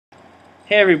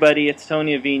Hey everybody, it's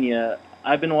Tony Avina.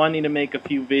 I've been wanting to make a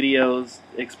few videos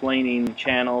explaining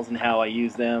channels and how I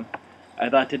use them. I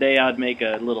thought today I'd make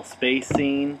a little space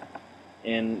scene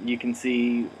and you can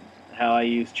see how I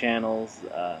use channels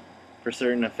for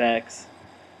certain effects.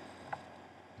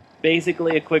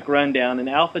 Basically, a quick rundown. An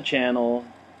alpha channel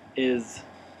is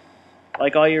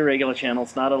like all your regular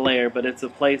channels, not a layer, but it's a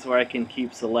place where I can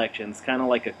keep selections, kind of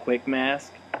like a quick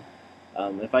mask.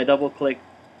 If I double click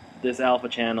this alpha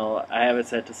channel, I have it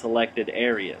set to selected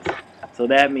areas. So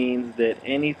that means that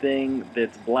anything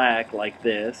that's black like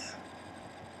this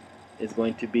is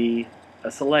going to be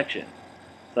a selection.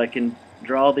 So I can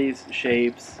draw these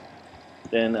shapes,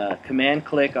 then command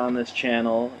click on this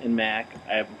channel in Mac.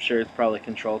 I'm sure it's probably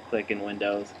control click in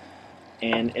Windows,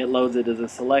 and it loads it as a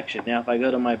selection. Now if I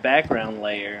go to my background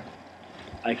layer,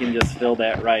 I can just fill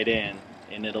that right in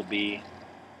and it'll be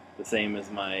the same as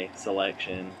my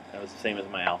selection. That was the same as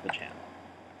my alpha channel.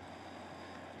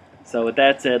 So with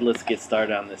that said, let's get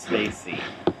started on this space scene.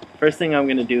 First thing I'm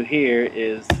going to do here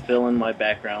is fill in my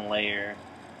background layer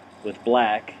with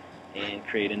black and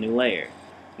create a new layer.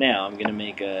 Now I'm going to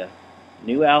make a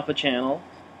new alpha channel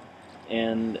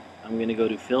and I'm going to go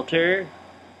to Filter,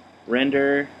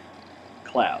 Render,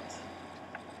 Clouds.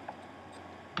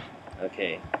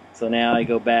 Okay, so now I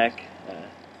go back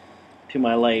to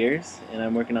my layers and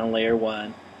I'm working on layer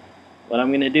 1. What I'm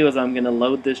going to do is I'm going to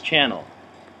load this channel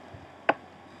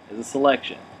as a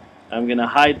selection. I'm going to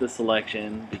hide the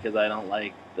selection because I don't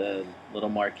like the little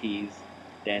marquees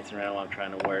dancing around while I'm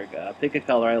trying to work. Pick a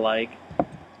color I like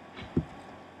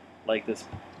this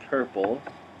purple,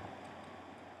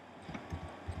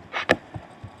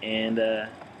 and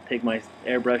take my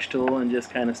airbrush tool and just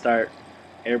kind of start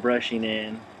airbrushing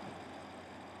in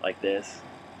like this.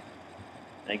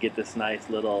 I get this nice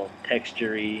little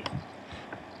texture-y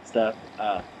stuff.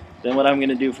 Then what I'm going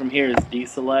to do from here is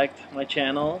deselect my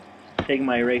channel, take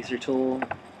my eraser tool,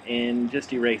 and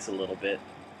just erase a little bit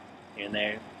here and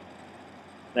there.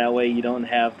 That way you don't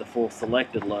have the full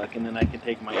selected look, and then I can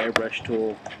take my airbrush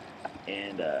tool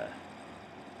and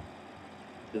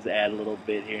just add a little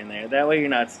bit here and there. That way you're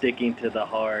not sticking to the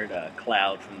hard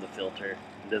cloud from the filter.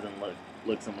 It doesn't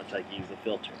look so much like you use a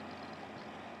filter.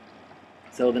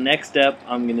 So the next step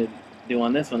I'm going to do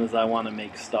on this one is I want to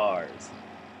make stars.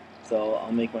 So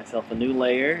I'll make myself a new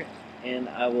layer and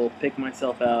I will pick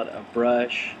myself out a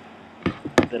brush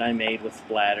that I made with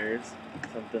splatters,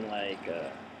 something like,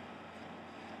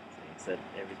 set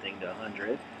everything to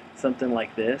 100, something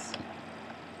like this.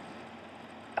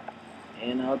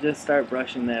 And I'll just start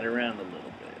brushing that around a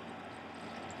little bit.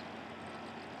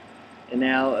 And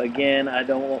now again,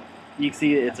 you can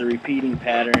see it's a repeating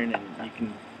pattern and you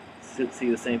can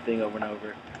see the same thing over and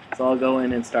over. So I'll go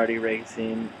in and start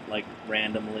erasing like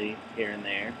randomly here and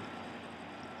there.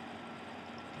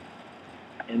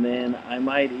 And then I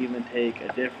might even take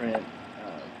a different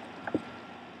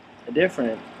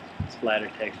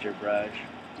splatter texture brush.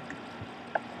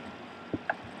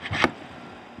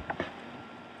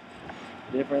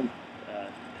 Different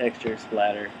texture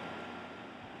splatter,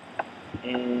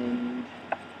 and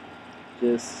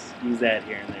just use that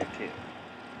here and there too,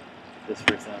 just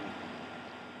for some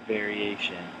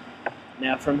variation.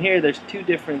 Now from here there's two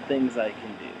different things I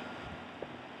can do.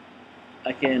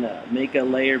 I can make a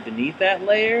layer beneath that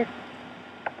layer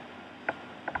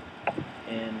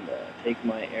and take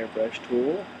my airbrush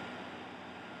tool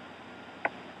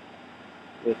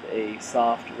with a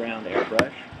soft round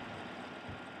airbrush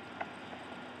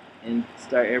and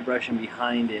start airbrushing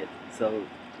behind it so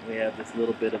we have this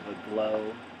little bit of a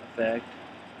glow effect,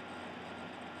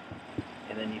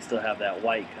 and then you still have that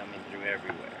white coming through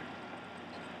everywhere.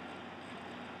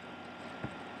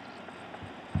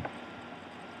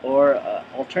 Or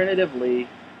alternatively,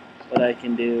 what I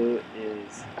can do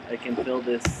is I can fill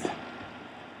this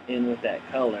in with that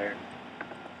color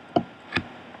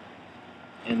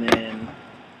and then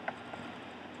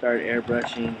start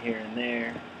airbrushing here and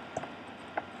there.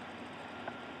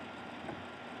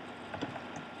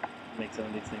 Make some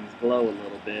of these things glow a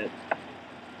little bit.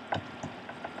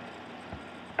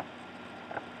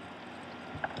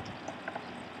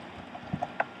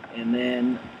 And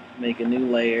then make a new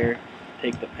layer,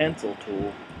 take the pencil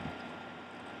tool,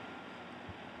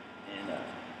 and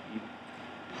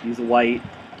use white,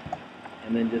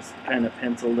 and then just kind of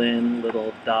pencil in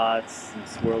little dots and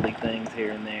swirly things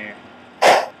here and there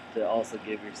to also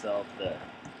give yourself the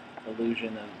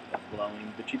illusion of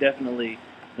glowing. But you definitely,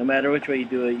 no matter which way you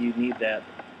do it, you need that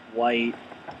white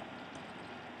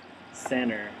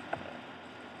center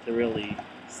to really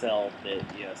sell that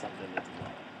you have something that's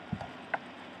glowing.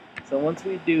 So once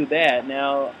we do that,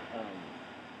 now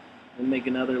then make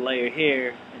another layer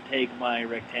here, and take my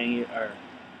rectangular or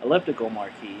elliptical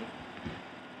marquee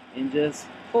and just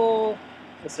pull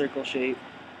a circle shape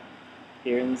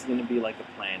here, and this is going to be like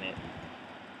a planet.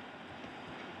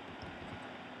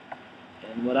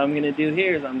 And what I'm going to do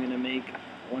here is I'm going to make,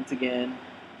 once again,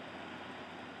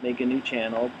 make a new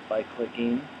channel by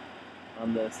clicking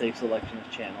on the Save Selection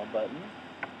as Channel button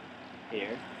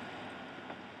here.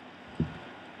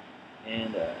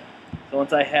 And so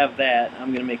once I have that, I'm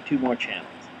going to make two more channels.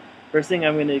 First thing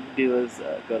I'm going to do is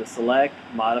go to Select,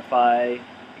 Modify,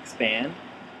 Expand.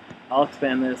 I'll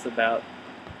expand this about,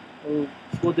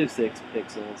 we'll do 6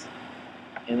 pixels,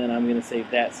 and then I'm going to save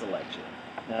that selection.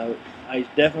 Now, I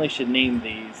definitely should name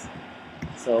these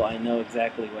so I know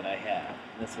exactly what I have.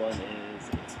 This one is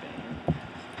Expand.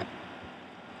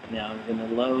 Now I'm going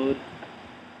to load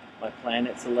my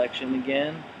planet selection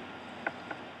again,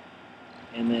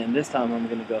 and then this time I'm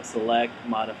going to go Select,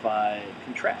 Modify,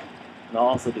 Contract. And I'll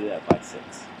also do that by 6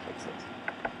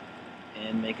 pixels.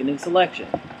 And make a new selection.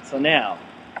 So now,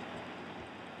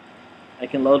 I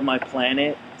can load my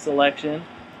planet selection,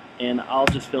 and I'll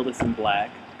just fill this in black,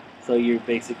 so you're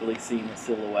basically seeing a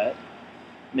silhouette.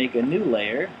 Make a new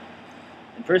layer,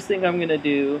 and first thing I'm going to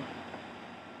do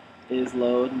is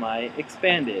load my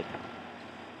expanded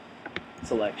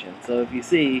selection. So if you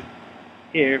see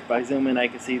here, if I zoom in, I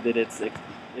can see that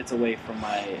it's away from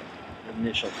my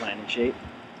initial planet shape.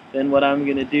 Then what I'm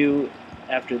going to do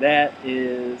after that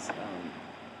is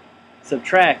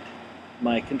subtract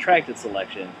my contracted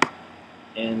selection.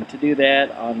 And to do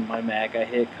that, on my Mac, I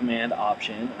hit Command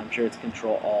Option, I'm sure it's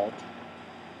Control Alt,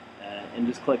 and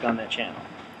just click on that channel.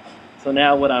 So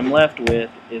now what I'm left with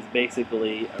is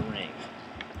basically a ring.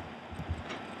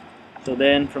 So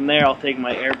then from there, I'll take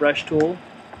my airbrush tool,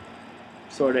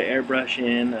 sort of airbrush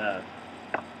in a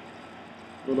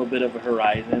little bit of a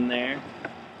horizon there.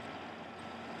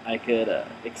 I could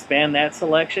expand that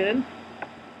selection.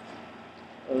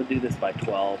 I'll do this by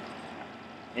 12.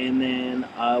 And then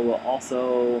I will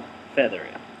also feather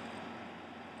it.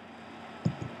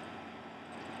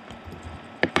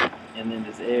 And then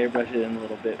just airbrush it in a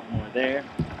little bit more there.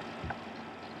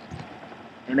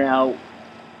 And now,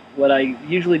 what I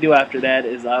usually do after that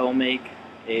is I will make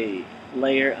a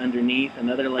layer underneath,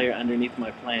 another layer underneath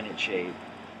my planet shape.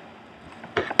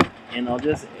 And I'll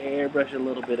just airbrush a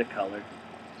little bit of color.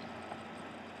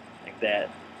 Like that.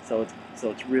 So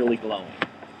it's really glowing.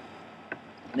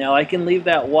 Now I can leave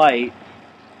that white,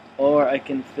 or I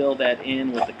can fill that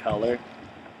in with the color,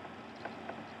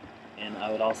 and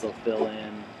I would also fill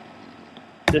in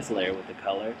this layer with the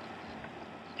color,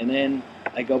 and then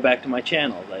I go back to my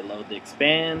channels. I load the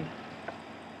expand,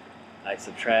 I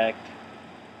subtract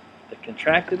the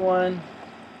contracted one,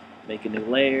 make a new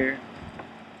layer,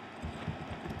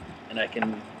 and I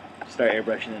can start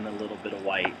airbrushing in a little bit of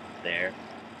white there,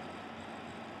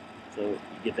 so you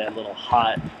get that little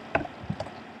hot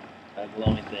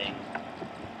glowing thing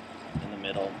in the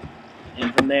middle.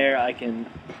 And from there I can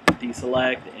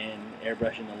deselect and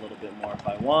airbrush in a little bit more if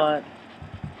I want.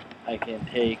 I can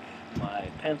take my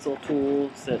pencil tool,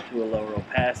 set to a lower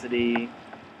opacity,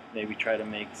 maybe try to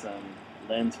make some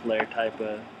lens flare type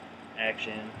of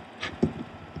action.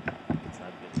 It's not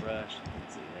a good brush.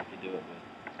 Let's see, I could do it with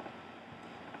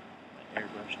my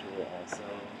airbrush tool also.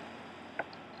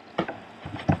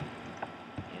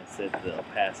 Set the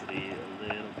opacity a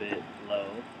little bit low,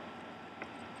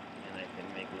 and I can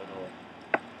make little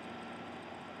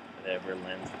whatever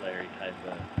lens flare type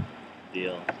of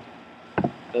deal.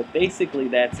 But basically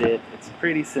that's it. It's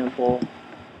pretty simple.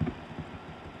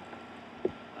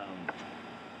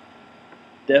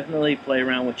 Definitely play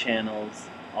around with channels.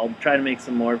 I'll try to make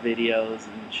some more videos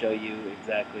and show you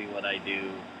exactly what I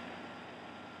do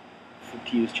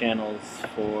to use channels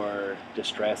for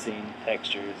distressing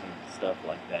textures and stuff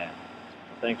like that.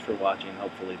 Well, thanks for watching.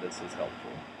 Hopefully this was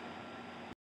helpful.